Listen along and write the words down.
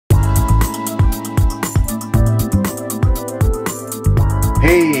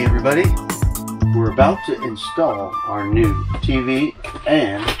everybody. We're about to install our new TV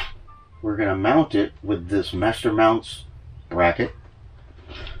and we're going to mount it with this master mounts bracket.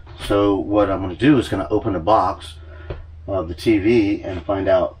 So what I'm going to do is going to open the box of the TV and find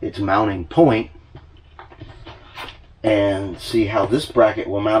out its mounting point and see how this bracket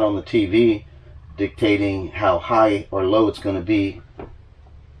will mount on the TV, dictating how high or low it's going to be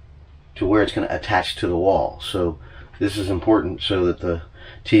to where it's going to attach to the wall. So this is important so that the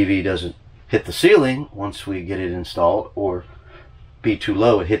TV doesn't hit the ceiling once we get it installed, or be too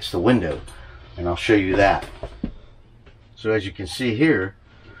low it hits the window, and I'll show you that. So as you can see here,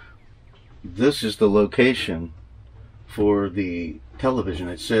 this is the location for the television.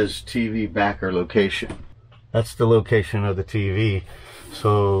 It says TV backer location. That's the location of the TV.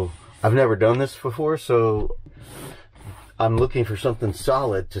 So I've never done this before, so I'm looking for something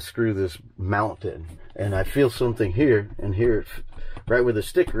solid to screw this mount in, and I feel something here, and here right where the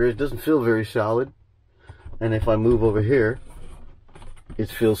sticker is doesn't feel very solid, and if I move over here it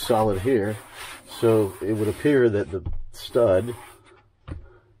feels solid here. So it would appear that the stud,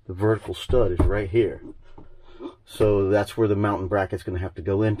 the vertical stud, is right here. So that's where the mounting bracket's going to have to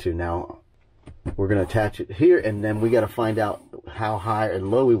go into. Now we're going to attach it here, and then we got to find out how high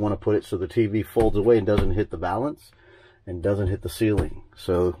and low we want to put it so the TV folds away and doesn't hit the balance and doesn't hit the ceiling.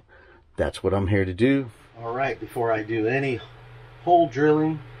 So that's what I'm here to do. All right, before I do any hole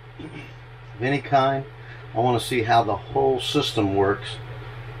drilling of any kind, I want to see how the whole system works,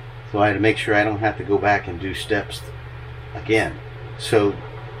 so I had to make sure I don't have to go back and do steps again. So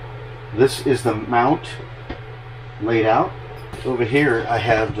this is the mount laid out. Over here I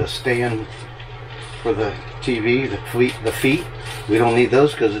have the stand for the TV, the feet. We don't need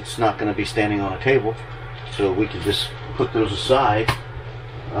those because it's not going to be standing on a table, so we can just put those aside.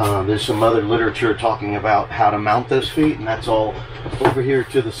 There's some other literature talking about how to mount those feet, and that's all over here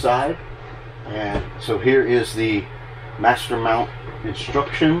to the side. And so here is the master mount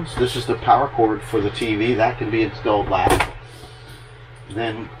instructions. This is the power cord for the TV that can be installed last.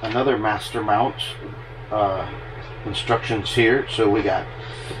 Then another master mount instructions here. So we got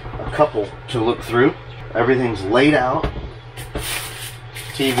a couple to look through. Everything's laid out.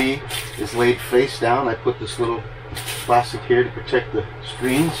 TV is laid face down. I put this little plastic here to protect the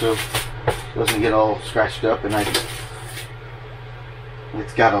screen so it doesn't get all scratched up, and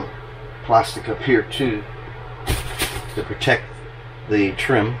it's got a plastic up here too to protect the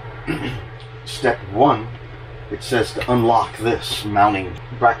trim. Step 1, it says to unlock this mounting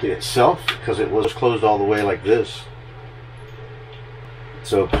bracket itself because it was closed all the way like this.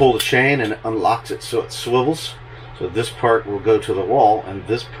 So pull the chain and it unlocks it so it swivels. So this part will go to the wall and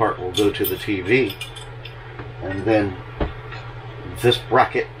this part will go to the TV. And then this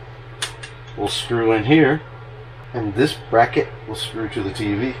bracket will screw in here, and this bracket will screw to the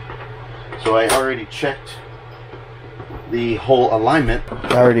TV. So I already checked the hole alignment.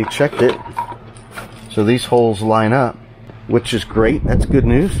 I already checked it. So these holes line up, which is great. That's good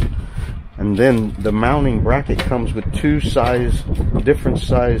news. And then the mounting bracket comes with two different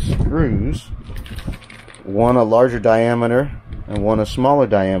size screws. One a larger diameter and one a smaller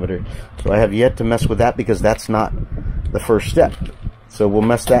diameter. So I have yet to mess with that because that's not the first step. So we'll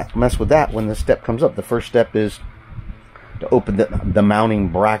mess with that when the step comes up. The first step is to open the mounting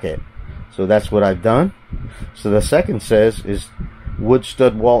bracket. So that's what I've done. So the second is wood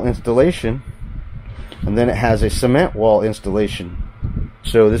stud wall installation, and then it has a cement wall installation.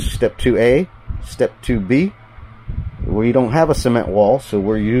 So this is step 2A. Step 2B, we don't have a cement wall, so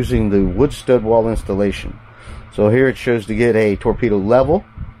we're using the wood stud wall installation. So here it shows to get a torpedo level,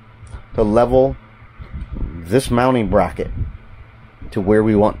 to level this mounting bracket to where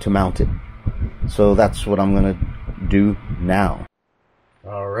we want to mount it. So that's what I'm going to do now.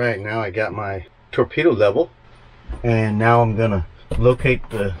 Alright, now I got my torpedo level, and now I'm going to locate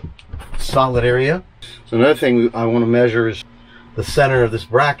the solid area. So another thing I want to measure is the center of this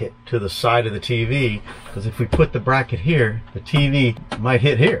bracket to the side of the TV, because if we put the bracket here, the TV might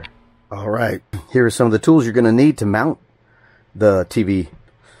hit here. Alright, here are some of the tools you're going to need to mount the TV.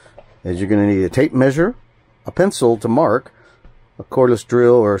 You're going to need a tape measure, a pencil to mark, a cordless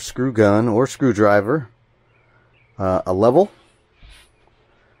drill or screw gun or screwdriver, a level,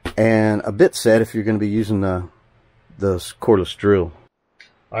 and a bit set if you're going to be using the cordless drill.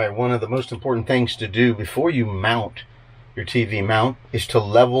 Alright, one of the most important things to do before you mount your TV mount is to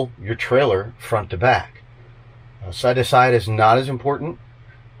level your trailer front to back. Side to side is not as important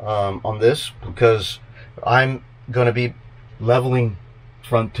on this because I'm going to be leveling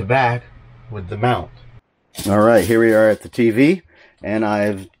front to back with the mount. Alright, here we are at the TV, and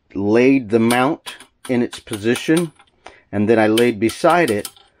I've laid the mount in its position, and then I laid beside it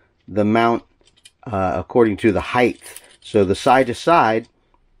the mount according to the height. So the side to side,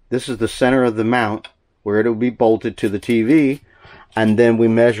 this is the center of the mount where it will be bolted to the TV, and then we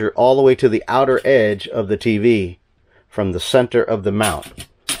measure all the way to the outer edge of the TV from the center of the mount.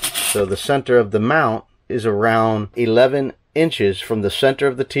 So the center of the mount is around 11 inches from the center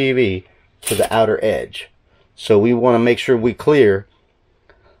of the TV to the outer edge. So we want to make sure we clear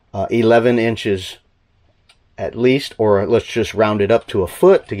 11 inches at least, or let's just round it up to a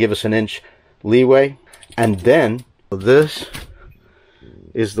foot to give us an inch leeway. And then this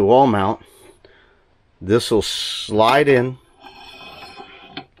is the wall mount. This will slide in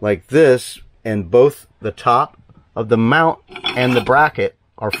like this, and both the top of the mount and the bracket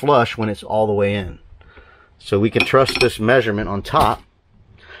are flush when it's all the way in. So we can trust this measurement on top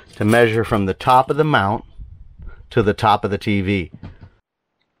to measure from the top of the mount to the top of the TV.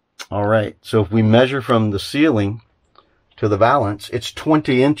 Alright, so if we measure from the ceiling to the valance, it's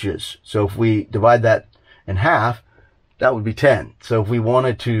 20 inches. So if we divide that in half, that would be 10. So if we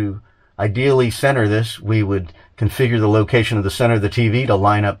wanted to ideally center this, we would configure the location of the center of the TV to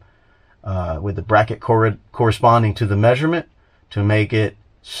line up with the bracket corresponding to the measurement to make it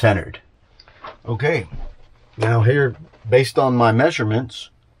centered. Okay, now here, based on my measurements,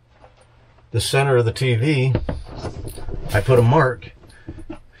 the center of the TV, I put a mark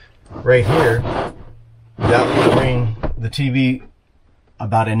right here. That will bring the TV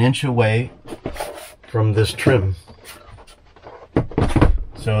about an inch away from this trim.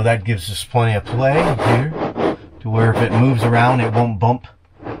 So that gives us plenty of play here to where if it moves around, it won't bump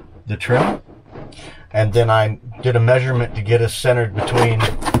the trim. And then I did a measurement to get us centered between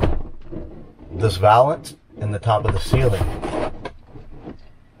this valance and the top of the ceiling.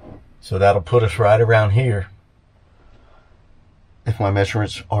 So that'll put us right around here, if my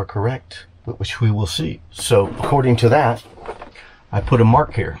measurements are correct, which we will see. So according to that, I put a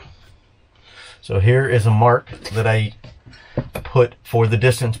mark here. So here is a mark that I put for the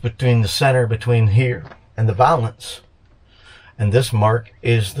distance between the center, between here and the valance. And this mark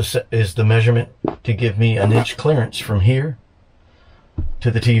is the measurement to give me an inch clearance from here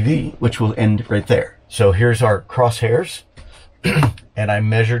to the TV, which will end right there. So here's our crosshairs, and I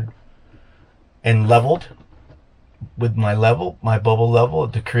measured and leveled with my bubble level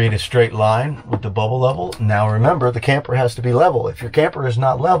to create a straight line with the bubble level. Now remember, the camper has to be level. If your camper is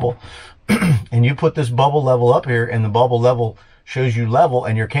not level and you put this bubble level up here and the bubble level shows you level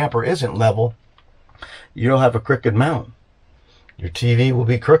and your camper isn't level, you'll have a crooked mount. Your TV will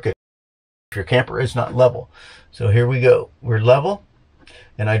be crooked if your camper is not level. So here we go. We're level,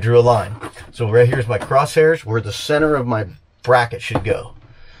 and I drew a line. So right here's my crosshairs where the center of my bracket should go.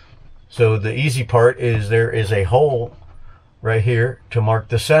 So the easy part is there is a hole right here to mark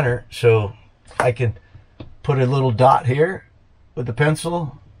the center. So I can put a little dot here with the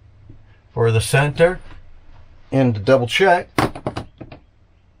pencil for the center, and to double check,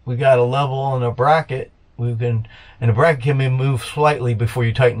 we got a level and a bracket. And the bracket can be moved slightly before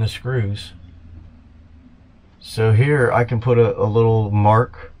you tighten the screws. So here I can put a little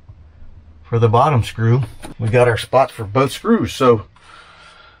mark for the bottom screw. We got our spots for both screws. So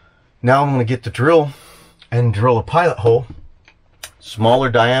now I'm going to get the drill and drill a pilot hole, smaller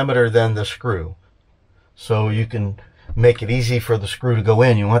diameter than the screw, so you can make it easy for the screw to go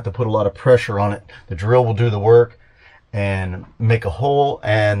in. You don't have to put a lot of pressure on it. The drill will do the work and make a hole,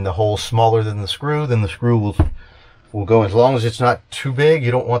 and the hole smaller than the screw, then the screw will go. As long as it's not too big, you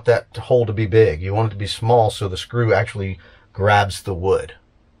don't want that hole to be big. You want it to be small so the screw actually grabs the wood.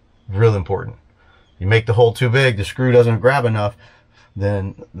 Real important. You make the hole too big, the screw doesn't grab enough,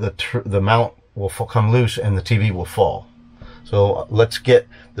 then the mount will come loose and the TV will fall. So let's get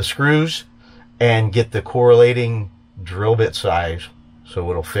the screws and get the correlating drill bit size so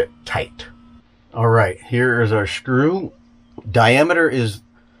it'll fit tight. All right, here is our screw. Diameter is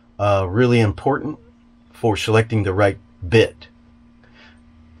really important for selecting the right bit.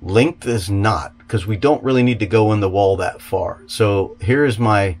 Length is not, because we don't really need to go in the wall that far. So here is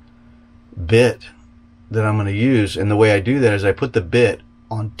my bit that I'm going to use, and the way I do that is I put the bit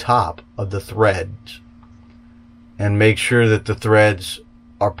on top of the threads and make sure that the threads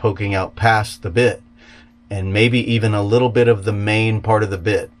are poking out past the bit, and maybe even a little bit of the main part of the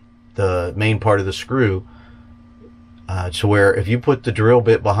bit, the main part of the screw, to where if you put the drill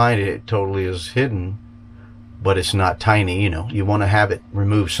bit behind it, it totally is hidden, but it's not tiny. You know, you want to have it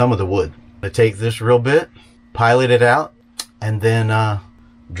remove some of the wood. I take this drill bit, pilot it out, and then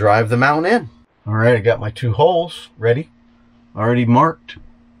drive the mount in. All right, I got my two holes ready, already marked.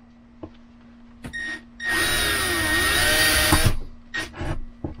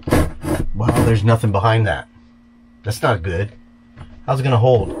 Wow, there's nothing behind that. That's not good. how's it gonna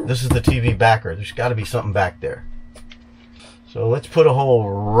hold? This is the TV backer. There's got to be something back there. So let's put a hole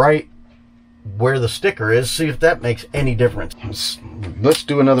right where the sticker is, see if that makes any difference. Let's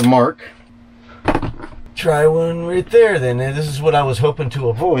do another mark. Try one right there then. This is what I was hoping to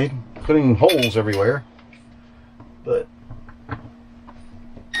avoid, putting holes everywhere. But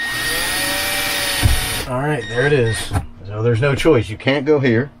all right, there it is. So there's no choice. You can't go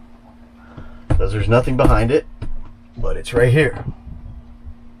here because there's nothing behind it, but it's right here.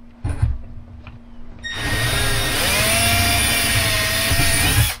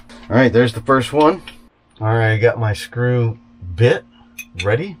 All right, there's the first one. All right, I got my screw bit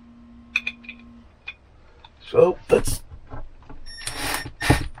ready. So let's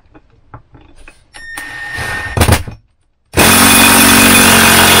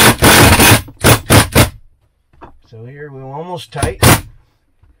so here we're almost tight.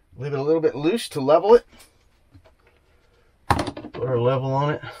 Leave it a little bit loose to level it. Put our level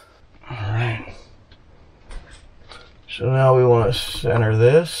on it. All right. So now we want to center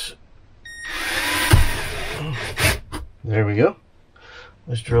this. There we go.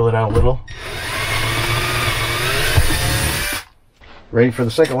 Let's drill it out a little. Ready for the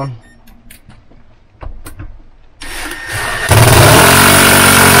second one.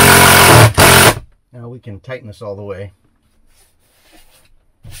 Now we can tighten this all the way.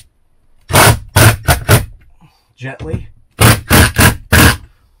 Gently.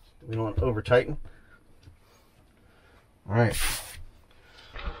 We don't want to over tighten. All right.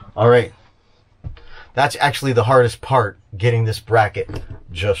 All right. That's actually the hardest part, getting this bracket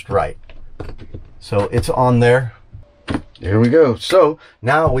just right. So it's on there. There we go. So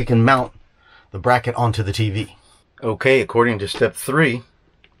now we can mount the bracket onto the TV. Okay, according to step 3,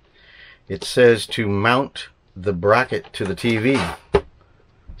 it says to mount the bracket to the TV.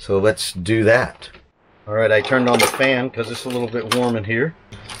 So let's do that. All right, I turned on the fan because it's a little bit warm in here.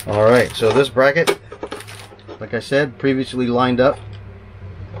 All right, so this bracket, like I said, previously lined up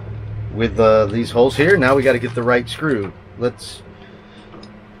with these holes here. Now we got to get the right screw. Let's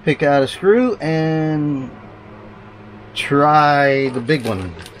pick out a screw and try the big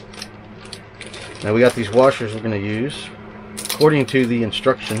one. Now we got these washers we're going to use according to the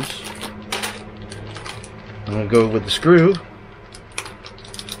instructions. I'm going to go with the screw.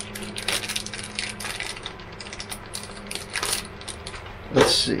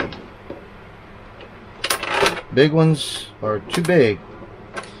 Let's see. Big ones are too big.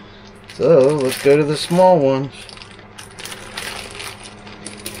 So let's go to the small ones.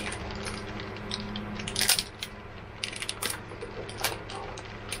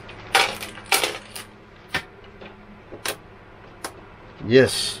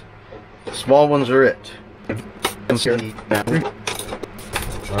 Yes, small ones are it.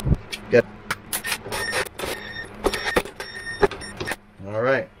 All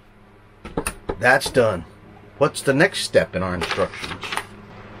right, that's done. What's the next step in our instructions?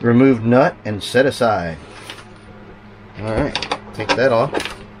 Remove nut and set aside. All right, take that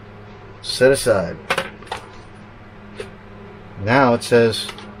off. Set aside. Now it says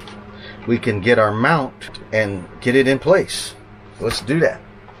we can get our mount and get it in place. Let's do that.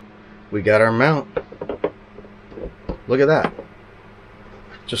 We got our mount. Look at that.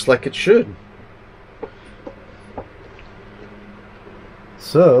 Just like it should.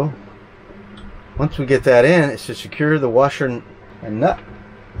 So once we get that in, it's to secure the washer and nut.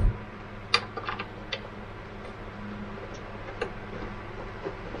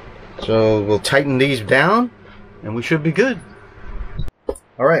 So we'll tighten these down and we should be good.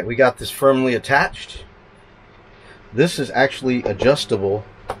 All right, we got this firmly attached. This is actually adjustable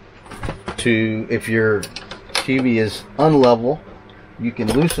to, if your TV is unlevel, you can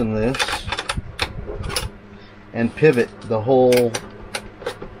loosen this and pivot the whole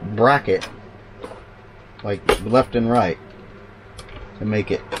bracket like left and right to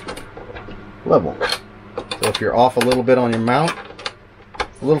make it level. So if you're off a little bit on your mount,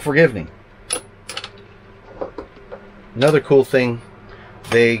 a little forgiving. Another cool thing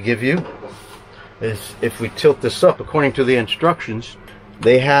they give you is, if we tilt this up according to the instructions,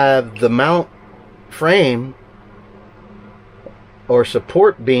 they have the mount frame or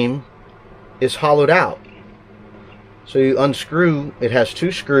support beam is hollowed out. So you unscrew, it has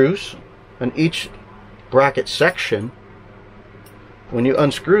 2 screws on each bracket section. When you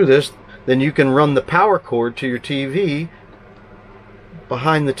unscrew this, then you can run the power cord to your TV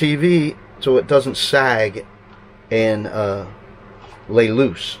behind the TV so it doesn't sag and lay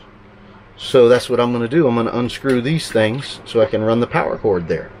loose. So that's what I'm going to do. I'm going to unscrew these things so I can run the power cord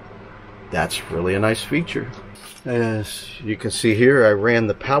there. That's really a nice feature. As you can see here, I ran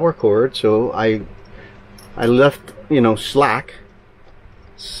the power cord, so I left, you know, slack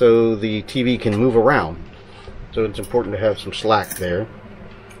so the TV can move around. So it's important to have some slack there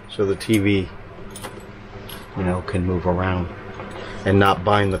so the TV, you know, can move around and not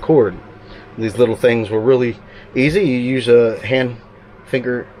bind the cord. These little things were really easy. You use a hand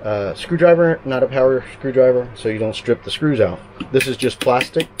finger screwdriver, not a power screwdriver, so you don't strip the screws out. This is just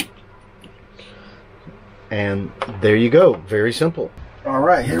plastic. And there you go. Very simple. All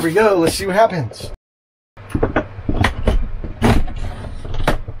right, here we go. Let's see what happens.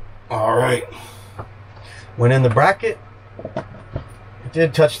 All right. Went in the bracket. It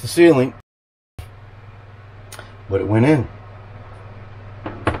did touch the ceiling, but it went in.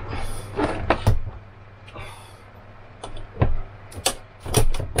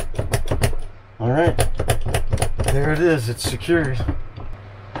 All right. There it is. It's secured.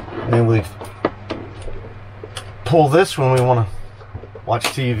 And we pull this when we want to watch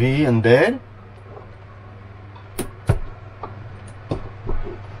TV in bed.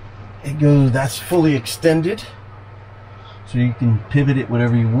 It goes, that's fully extended, so you can pivot it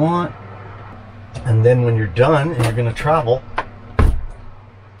whatever you want. And then when you're done and you're going to travel,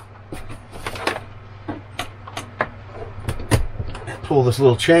 pull this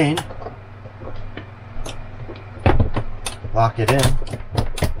little chain, lock it in.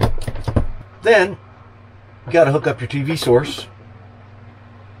 Then you got to hook up your TV source.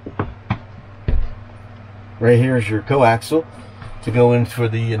 Right here is your coaxial to go in for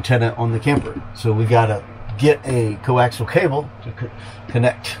the antenna on the camper. So we got to get a coaxial cable to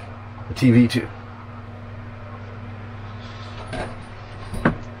connect the TV to.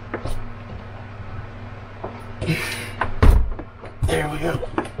 There we go.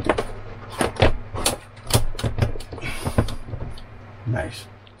 Nice.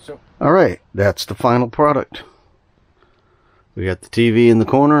 So, all right, that's the final product. We got the TV in the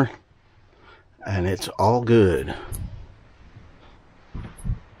corner, and it's all good.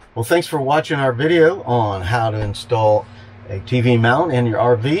 Well, thanks for watching our video on how to install a TV mount in your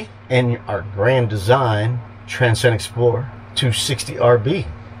RV and our Grand Design Transcend Explore 260 RB.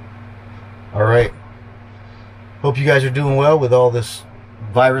 All right. Hope you guys are doing well with all this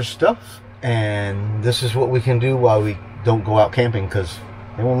virus stuff. And this is what we can do while we don't go out camping because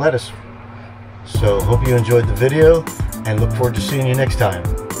they won't let us. So hope you enjoyed the video and look forward to seeing you next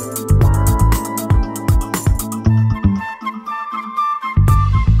time.